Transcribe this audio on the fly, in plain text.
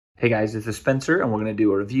Hey guys, this is Spencer, and we're going to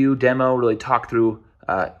do a review, demo, really talk through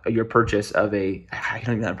your purchase of I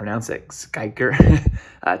don't even know how to pronounce it, Gskyer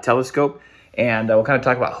telescope. And we'll kind of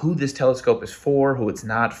talk about who this telescope is for, who it's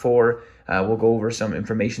not for. We'll go over some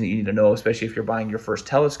information that you need to know, especially if you're buying your first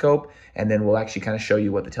telescope, and then we'll actually kind of show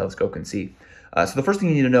you what the telescope can see. So the first thing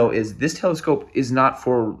you need to know is this telescope is not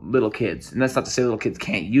for little kids, and that's not to say little kids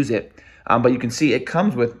can't use it, but you can see it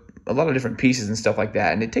comes with a lot of different pieces and stuff like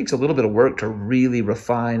that, and it takes a little bit of work to really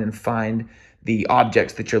refine and find the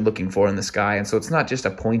objects that you're looking for in the sky. And so it's not just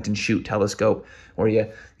a point and shoot telescope where you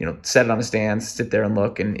set it on a stand, sit there and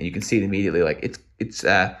look, and you can see it immediately. Like it's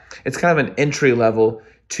kind of an entry level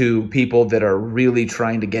to people that are really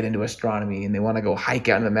trying to get into astronomy and they want to go hike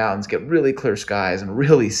out in the mountains, get really clear skies, and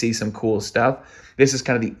really see some cool stuff. This is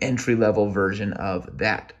kind of the entry level version of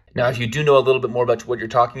that. Now, if you do know a little bit more about what you're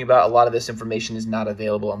talking about, a lot of this information is not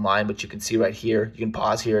available online, but you can see right here, you can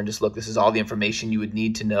pause here and just look. This is all the information you would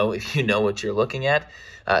need to know if you know what you're looking at.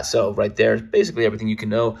 So right there is basically everything you can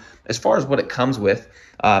know. As far as what it comes with,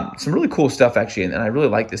 some really cool stuff actually, and I really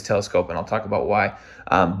like this telescope, and I'll talk about why.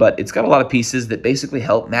 But it's got a lot of pieces that basically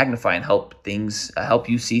help magnify and help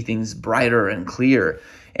you see things brighter and clear.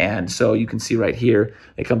 And so you can see right here,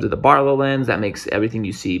 it comes with a Barlow lens that makes everything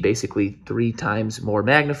you see basically 3 times more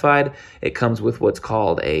magnified. It comes with what's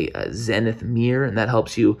called a zenith mirror, and that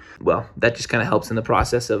helps you, well, that just kind of helps in the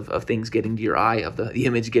process of things getting to your eye, of the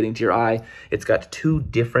image getting to your eye. It's got 2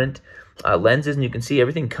 different lenses, and you can see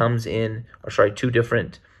everything comes in, 2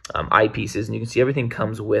 different eyepieces, and you can see everything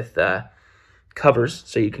comes with covers,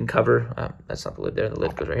 so you can cover, that's not the lid there, the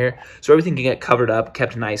lid goes right here. So everything can get covered up,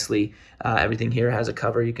 kept nicely. Everything here has a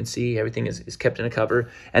cover. You can see everything is kept in a cover.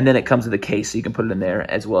 And then it comes with a case, so you can put it in there,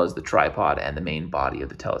 as well as the tripod and the main body of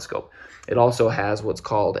the telescope. It also has what's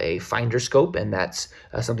called a finder scope, and that's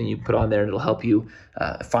something you put on there, and it'll help you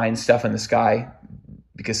find stuff in the sky,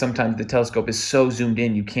 because sometimes the telescope is so zoomed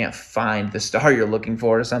in you can't find the star you're looking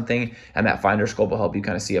for or something, and that finder scope will help you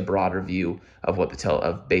kind of see a broader view of what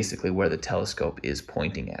basically where the telescope is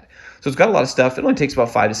pointing at. So it's got a lot of stuff. It only takes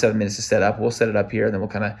about 5 to 7 minutes to set up. We'll set it up here, and then we'll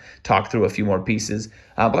kind of talk through a few more pieces.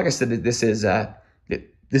 But like I said, this is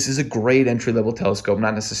a great entry-level telescope,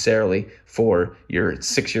 not necessarily for your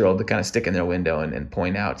 6-year-old to kind of stick in their window and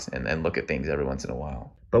point out and look at things every once in a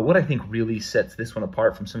while. But what I think really sets this one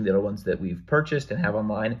apart from some of the other ones that we've purchased and have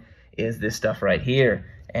online is this stuff right here.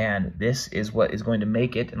 And this is what is going to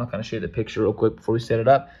make it, and I'll kind of show you the picture real quick before we set it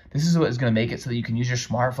up. This is what is going to make it so that you can use your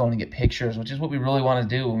smartphone and get pictures, which is what we really want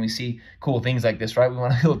to do when we see cool things like this, right? We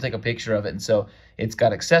want to be able to take a picture of it. And so it's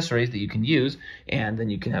got accessories that you can use, and then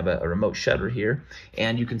you can have a remote shutter here,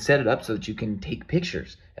 and you can set it up so that you can take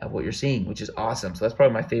pictures of what you're seeing, which is awesome. So that's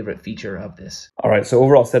probably my favorite feature of this. All right, so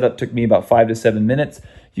overall setup took me about 5 to 7 minutes.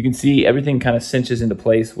 You can see everything kind of cinches into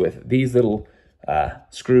place with these little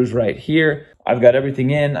screws right here. I've got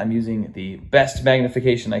everything in. I'm using the best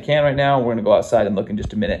magnification I can right now. We're going to go outside and look in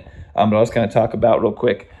just a minute. But I'll just kind of talk about real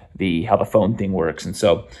quick how the phone thing works. And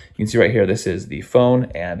so you can see right here, this is the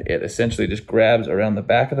phone, and it essentially just grabs around the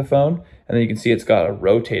back of the phone, and then you can see it's got a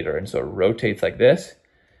rotator, and so it rotates like this.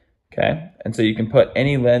 Okay, and so you can put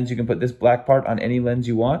any lens, you can put this black part on any lens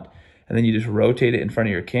you want, and then you just rotate it in front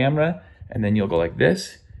of your camera, and then you'll go like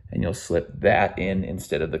this, and you'll slip that in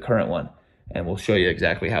instead of the current one. And we'll show you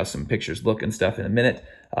exactly how some pictures look and stuff in a minute,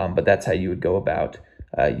 but that's how you would go about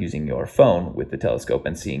using your phone with the telescope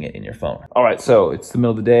and seeing it in your phone. All right, so it's the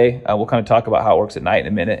middle of the day. We'll kind of talk about how it works at night in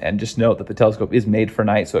a minute, and just note that the telescope is made for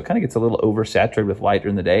night, so it kind of gets a little oversaturated with light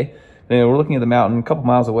during the day. Then we're looking at the mountain a couple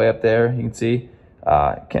miles away up there. You can see,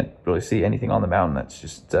 can't really see anything on the mountain. That's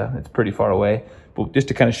just, it's pretty far away. But just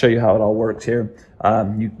to kind of show you how it all works here,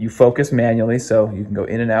 you focus manually, so you can go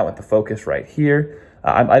in and out with the focus right here.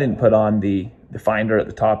 I didn't put on the finder at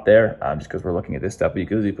the top there just because we're looking at this stuff, but you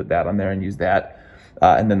could easily put that on there and use that.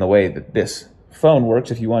 And then the way that this phone works,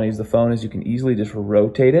 if you want to use the phone, is you can easily just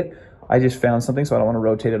rotate it. I just found something, so I don't want to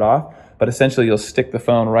rotate it off. But essentially, you'll stick the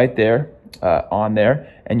phone right there on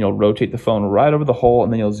there, and you'll rotate the phone right over the hole,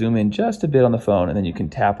 and then you'll zoom in just a bit on the phone, and then you can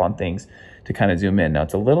tap on things to kind of zoom in. Now,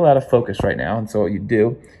 it's a little out of focus right now, and so what you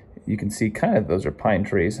do, you can see kind of those are pine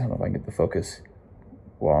trees. I don't know if I can get the focus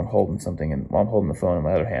while I'm holding something, and while I'm holding the phone in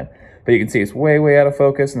my other hand. But you can see it's way, way out of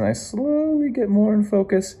focus, and I slowly get more in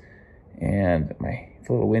focus. And it's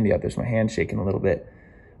a little windy out there, so my hand's shaking a little bit.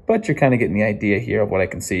 But you're kind of getting the idea here of what I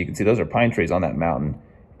can see. You can see those are pine trees on that mountain,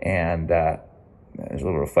 and there's a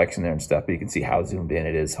little reflection there and stuff, but you can see how zoomed in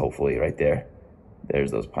it is, hopefully, right there.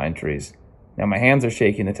 There's those pine trees. Now, my hands are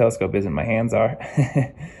shaking. The telescope isn't. My hands are.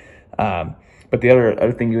 But the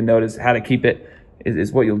other thing you would notice how to keep it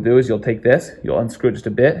is what you'll do is you'll take this, you'll unscrew it just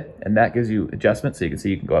a bit, and that gives you adjustment. So you can see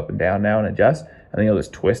you can go up and down now and adjust. and then you'll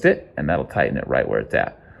just twist it, and that'll tighten it right where it's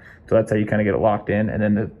at. So that's how you kind of get it locked in. And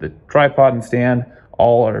then the tripod and stand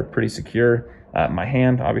all are pretty secure. My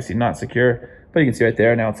hand, obviously not secure, but you can see right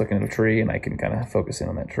there, now it's looking at a tree, and I can kind of focus in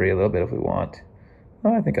on that tree a little bit if we want.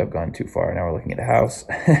 Oh, I think I've gone too far. Now we're looking at a house.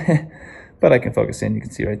 But I can focus in. You can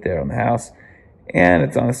see right there on the house. And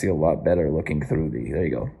it's honestly a lot better looking through the, there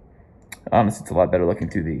you go. Honestly, it's a lot better looking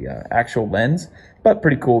through the actual lens, but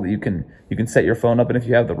pretty cool that you can set your phone up, and if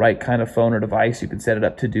you have the right kind of phone or device, you can set it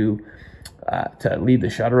up to do, to leave the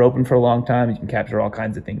shutter open for a long time. You can capture all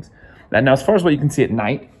kinds of things. Now, as far as what you can see at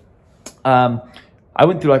night, I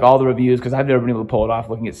went through like all the reviews because I've never been able to pull it off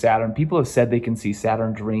looking at Saturn. People have said they can see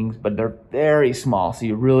Saturn's rings, but they're very small, so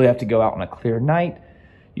you really have to go out on a clear night.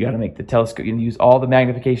 You got to make the telescope, you use all the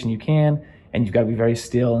magnification you can, and you've got to be very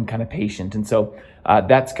still and kind of patient. And so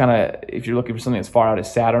that's kind of, if you're looking for something that's far out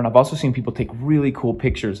as Saturn. I've also seen people take really cool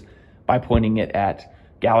pictures by pointing it at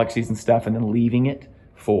galaxies and stuff and then leaving it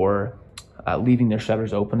for, leaving their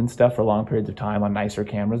shutters open and stuff for long periods of time on nicer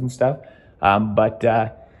cameras and stuff.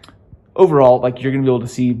 Overall, like, you're going to be able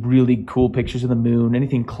to see really cool pictures of the moon.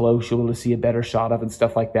 Anything close, you'll be able to see a better shot of and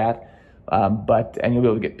stuff like that. And you'll be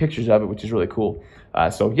able to get pictures of it, which is really cool.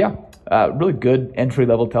 So yeah, really good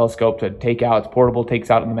entry-level telescope to take out. It's portable,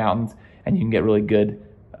 takes out in the mountains, and you can get really good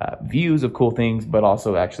views of cool things, but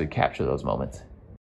also actually capture those moments.